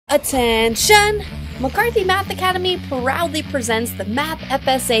Attention! McCarthy Math Academy proudly presents the Math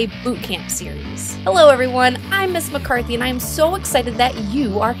FSA Bootcamp series. Hello everyone, I'm Miss McCarthy and I'm so excited that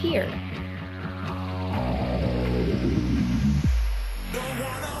you are here.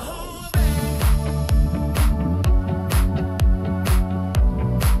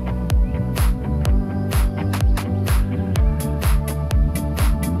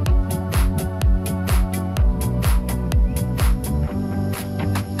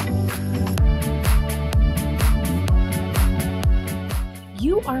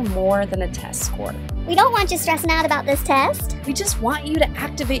 You are more than a test score. We don't want you stressing out about this test. We just want you to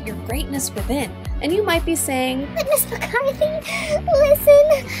activate your greatness within. And you might be saying, But Miss McCarthy,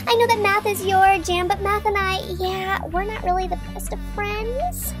 listen, I know that math is your jam, but math and I, we're not really the best of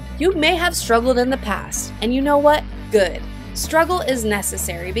friends. You may have struggled in the past, and you know what? Good. Struggle is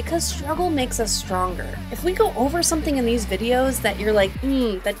necessary because struggle makes us stronger. If we go over something in these videos that you're like,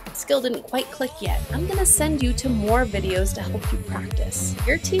 that skill didn't quite click yet, I'm gonna send you to more videos to help you practice.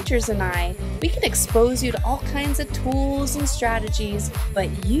 Your teachers and I, we can expose you to all kinds of tools and strategies,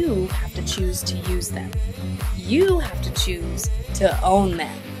 but you have to choose to use them. You have to choose to own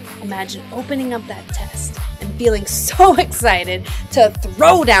them. Imagine opening up that test and feeling so excited to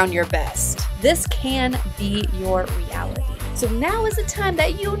throw down your best. This can be your reality. So now is the time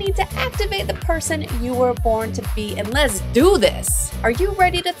that you need to activate the person you were born to be, and let's do this. Are you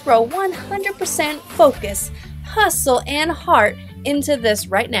ready to throw 100% focus, hustle, and heart into this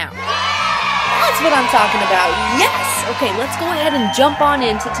right now? That's what I'm talking about. Yes! Okay, let's go ahead and jump on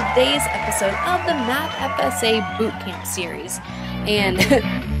into today's episode of the Math FSA Bootcamp series. And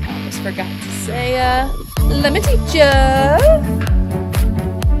I almost forgot to say, let me teach ya.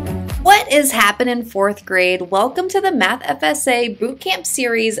 What is happening, 4th grade? Welcome to the Math FSA Bootcamp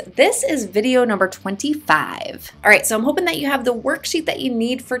series. This is video number 25. All right, so I'm hoping that you have the worksheet that you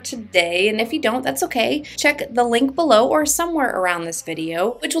need for today, and if you don't, that's okay. Check the link below or somewhere around this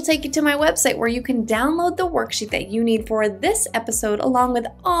video, which will take you to my website where you can download the worksheet that you need for this episode along with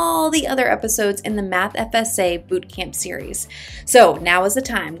all the other episodes in the Math FSA Bootcamp series. So now is the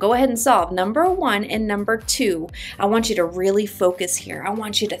time. Go ahead and solve number 1 and number 2. I want you to really focus here. I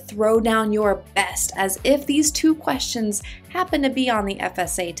want you to throw down your best as if these 2 questions happen to be on the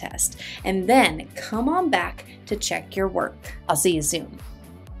FSA test, and then come on back to check your work. I'll see you soon.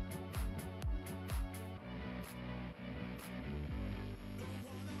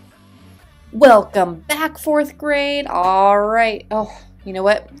 Welcome back, 4th grade. All right. Oh, you know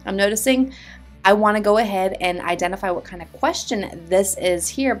what I'm noticing? I want to go ahead and identify what kind of question this is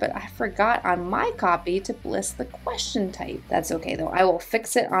here, but I forgot on my copy to list the question type. That's okay though. I will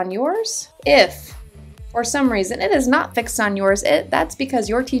fix it on yours. If for some reason it is not fixed on yours, that's because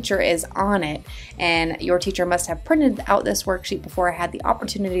your teacher is on it, and your teacher must have printed out this worksheet before I had the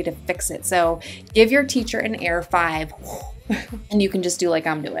opportunity to fix it. So give your teacher an air 5 and you can just do like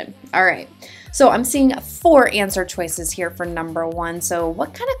I'm doing. All right. So I'm seeing 4 answer choices here for number 1. So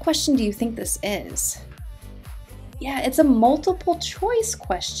what kind of question do you think this is? Yeah, it's a multiple choice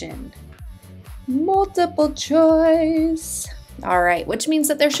question. Multiple choice. All right, which means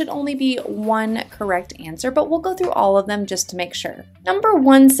that there should only be 1 correct answer, but we'll go through all of them just to make sure. Number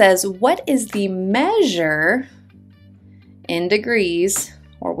 1 says, what is the measure in degrees,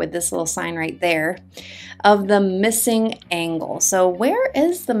 or with this little sign right there, of the missing angle? So where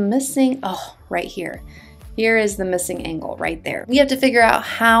is the missing? Oh, right here. Here is the missing angle right there. We have to figure out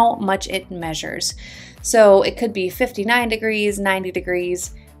how much it measures. So it could be 59 degrees, 90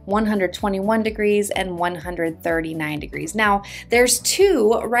 degrees, 121 degrees, and 139 degrees. Now, there's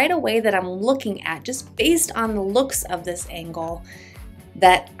 2 right away that I'm looking at just based on the looks of this angle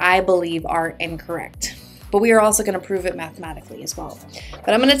that I believe are incorrect. But we are also going to prove it mathematically as well.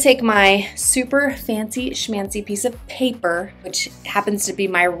 But I'm going to take my super fancy schmancy piece of paper, which happens to be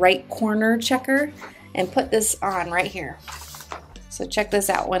my right corner checker, and put this on right here. So check this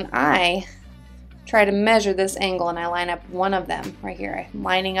out. When I try to measure this angle and I line up one of them right here, I'm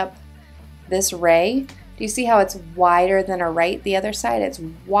lining up this ray. Do you see how it's wider than a right? The other side, it's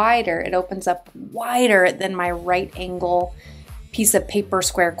wider. It opens up wider than my right angle piece of paper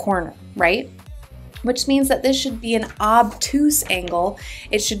square corner, right? Which means that this should be an obtuse angle.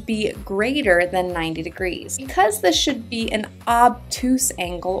 It should be greater than 90 degrees. Because this should be an obtuse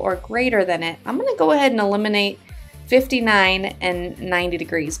angle or greater than it, I'm gonna go ahead and eliminate 59 and 90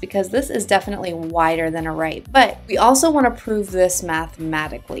 degrees because this is definitely wider than a right. But we also wanna prove this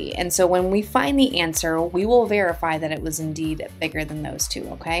mathematically. And so when we find the answer, we will verify that it was indeed bigger than those 2,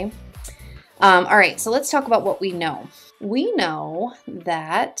 okay? All right, so let's talk about what we know. We know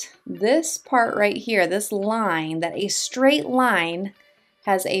that this part right here, this line, that a straight line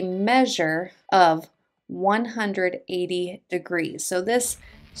has a measure of 180 degrees. So this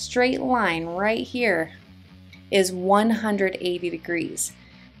straight line right here is 180 degrees.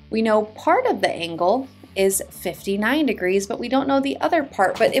 We know part of the angle is 59 degrees, but we don't know the other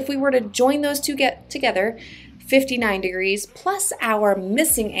part. But if we were to join those two together, 59 degrees plus our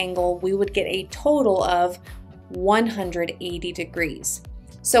missing angle, we would get a total of 180 degrees.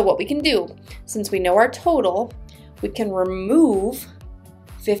 So what we can do, since we know our total, we can remove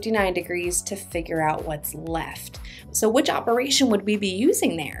 59 degrees to figure out what's left. So which operation would we be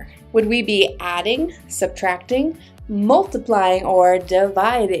using there? Would we be adding, subtracting, multiplying, or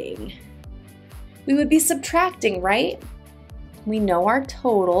dividing? We would be subtracting, right? We know our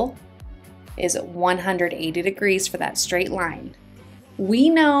total is 180 degrees for that straight line. We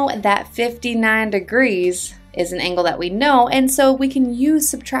know that 59 degrees is an angle that we know, and so we can use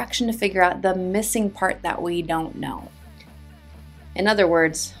subtraction to figure out the missing part that we don't know. In other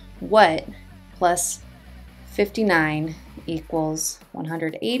words, what plus 59 equals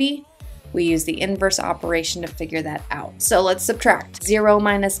 180? We use the inverse operation to figure that out. So let's subtract. 0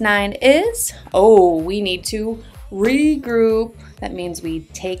 minus 9 is, we need to regroup. That means we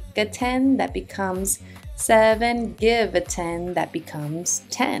take a 10, that becomes 7, give a 10, that becomes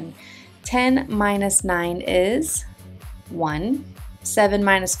 10. 10 minus 9 is 1. 7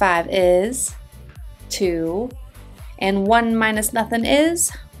 minus 5 is 2. And 1 minus nothing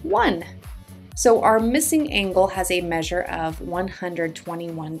is 1. So our missing angle has a measure of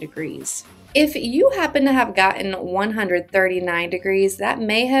 121 degrees. If you happen to have gotten 139 degrees, that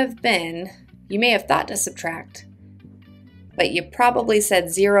may have been, you may have thought to subtract, but you probably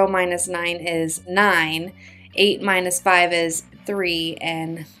said 0 minus 9 is 9, 8 minus 5 is 3,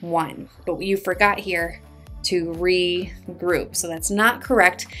 and 1. But you forgot here to regroup. So that's not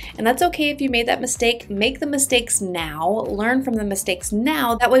correct. And that's okay if you made that mistake. Make the mistakes now. Learn from the mistakes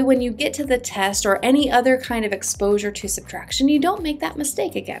now. That way when you get to the test or any other kind of exposure to subtraction, you don't make that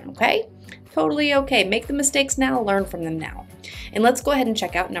mistake again, okay? Totally okay. Make the mistakes now, learn from them now. And let's go ahead and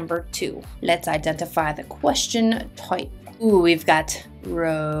check out number 2. Let's identify the question type. Ooh, we've got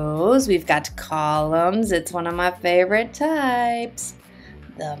rows, we've got columns. It's one of my favorite types.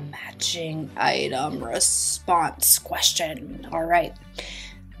 The matching item response question. All right,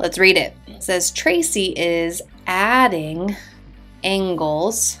 let's read it. It says Tracy is adding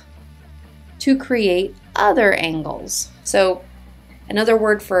angles to create other angles. So another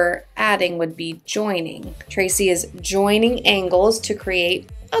word for adding would be joining. Tracy is joining angles to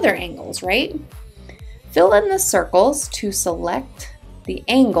create other angles, right? Fill in the circles to select the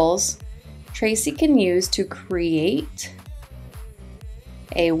angles Tracy can use to create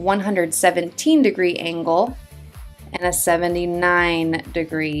a 117 degree angle and a 79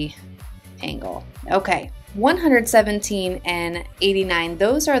 degree angle. Okay, 117 and 89,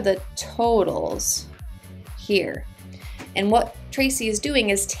 those are the totals here. And what Tracy is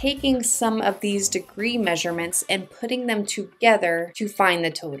doing is taking some of these degree measurements and putting them together to find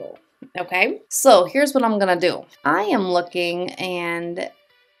the total. Okay, so here's what I'm gonna do. I am looking, and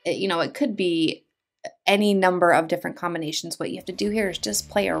it could be any number of different combinations. What you have to do here is just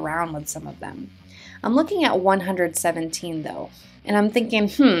play around with some of them. I'm looking at 117 though, and I'm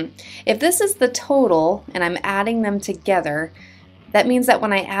thinking, if this is the total and I'm adding them together, that means that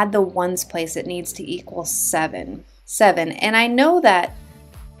when I add the ones place, it needs to equal 7. And I know that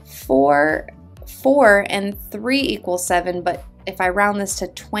 4 and 3 equal 7, but if I round this to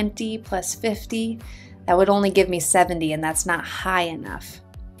 20 plus 50, that would only give me 70, and that's not high enough.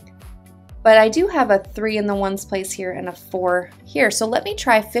 But I do have a 3 in the ones place here and a 4 here. So let me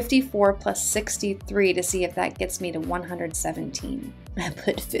try 54 plus 63 to see if that gets me to 117. I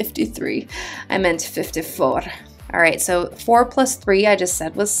put 53. I meant 54. All right, so 4 plus 3 I just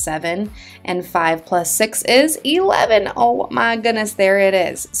said was 7, and 5 plus 6 is 11. Oh my goodness, there it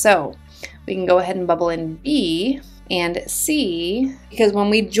is. So we can go ahead and bubble in B and C, because when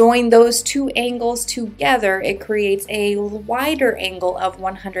we join those two angles together, it creates a wider angle of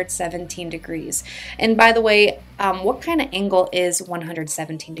 117 degrees. And by the way, what kind of angle is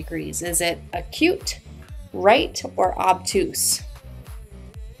 117 degrees? Is it acute, right, or obtuse?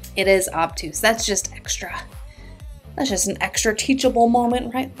 It is obtuse. That's just extra. That's just an extra teachable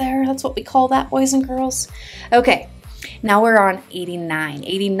moment right there. That's what we call that, boys and girls. Okay. Now we're on 89.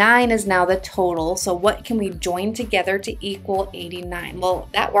 89 is now the total. So what can we join together to equal 89? Well,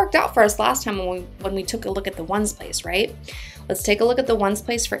 that worked out for us last time when we took a look at the ones place, right? Let's take a look at the ones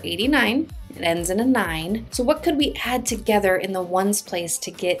place for 89. It ends in a 9. So what could we add together in the ones place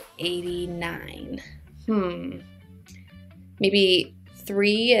to get 89? Maybe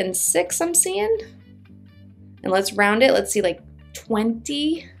 3 and 6 I'm seeing. And let's round it. Let's see, like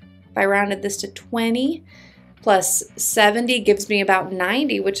 20. If I rounded this to 20 plus 70 gives me about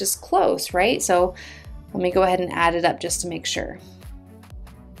 90, which is close, right? So let me go ahead and add it up just to make sure.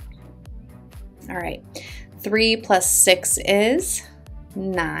 All right, 3 plus 6 is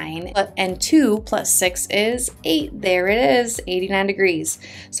 9, and 2 plus 6 is 8. There it is, 89 degrees.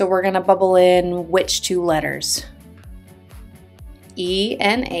 So we're gonna bubble in which two letters? E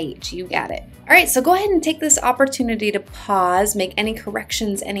and H, you got it. All right, so go ahead and take this opportunity to pause, make any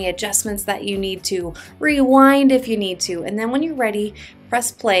corrections, any adjustments that you need to, rewind if you need to, and then when you're ready, press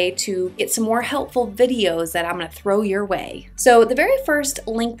play to get some more helpful videos that I'm gonna throw your way. So the very first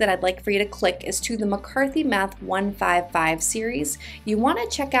link that I'd like for you to click is to the McCarthy Math 155 series. You wanna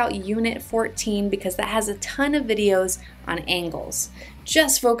check out Unit 14 because that has a ton of videos on angles.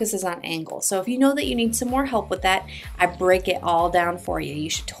 Just focuses on angles. So if you know that you need some more help with that, I break it all down for you. You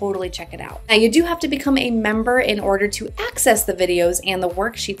should totally check it out. Now you do have to become a member in order to access the videos and the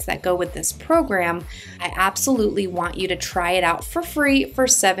worksheets that go with this program. I absolutely want you to try it out for free for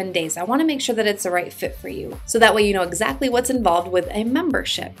 7 days. I want to make sure that it's the right fit for you. So that way you know exactly what's involved with a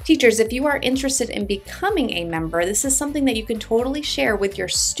membership. Teachers, if you are interested in becoming a member, this is something that you can totally share with your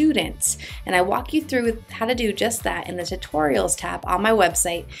students. And I walk you through how to do just that in the tutorials tab on my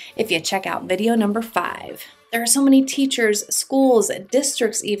website if you check out video number 5. There are so many teachers, schools,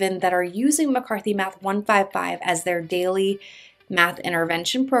 districts even that are using McCarthy Math 155 as their daily math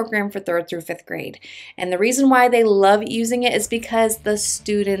intervention program for 3rd through 5th grade. And the reason why they love using it is because the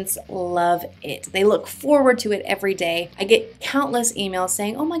students love it. They look forward to it every day. I get countless emails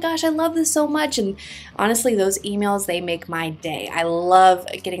saying, oh my gosh, I love this so much. And honestly, those emails, they make my day. I love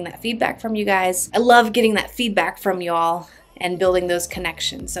getting that feedback from you guys. I love getting that feedback from you all and building those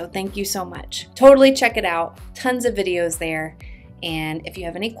connections. So thank you so much. Totally check it out. Tons of videos there. And if you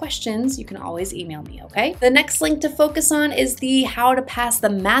have any questions, you can always email me, okay? The next link to focus on is the How to Pass the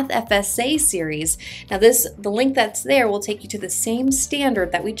Math FSA series. Now the link that's there will take you to the same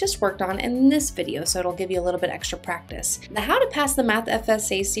standard that we just worked on in this video, so it'll give you a little bit extra practice. The How to Pass the Math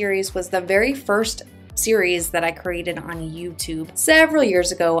FSA series was the very first series that I created on YouTube several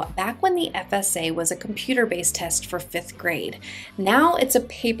years ago, back when the FSA was a computer-based test for 5th grade. Now it's a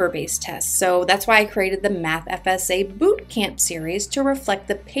paper-based test, so that's why I created the Math FSA Bootcamp series to reflect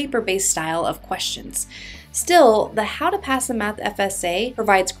the paper-based style of questions. Still, the How to Pass the Math FSA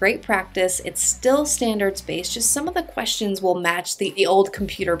provides great practice. It's still standards-based, just some of the questions will match the old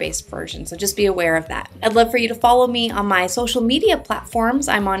computer-based version, so just be aware of that. I'd love for you to follow me on my social media platforms.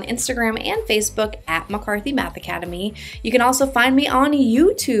 I'm on Instagram and Facebook at McCarthy Math Academy. You can also find me on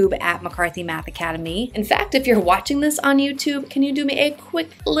YouTube at McCarthy Math Academy. In fact, if you're watching this on YouTube, can you do me a quick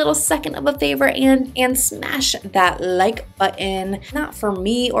little second of a favor and smash that like button, not for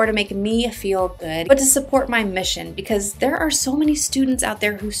me or to make me feel good, but to support my mission, because there are so many students out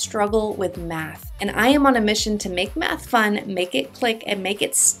there who struggle with math. And I am on a mission to make math fun, make it click, and make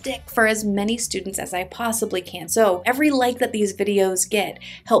it stick for as many students as I possibly can. So every like that these videos get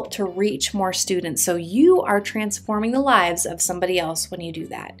help to reach more students. So you are transforming the lives of somebody else when you do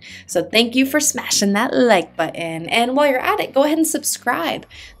that. So thank you for smashing that like button. And while you're at it, go ahead and subscribe.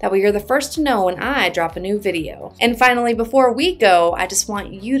 That way you're the first to know when I drop a new video. And finally, before we go, I just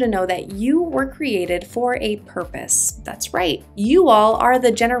want you to know that you were created for a purpose. That's right. You all are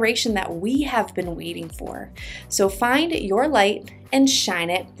the generation that we have been waiting for. So find your light and shine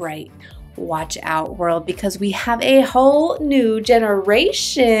it bright. Watch out, world, because we have a whole new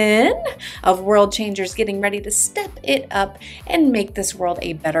generation of world changers getting ready to step it up and make this world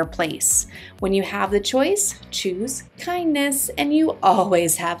a better place. When you have the choice, choose kindness, and you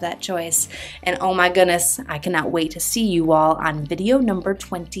always have that choice. And oh my goodness, I cannot wait to see you all on video number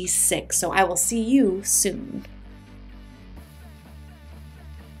 26. So I will see you soon.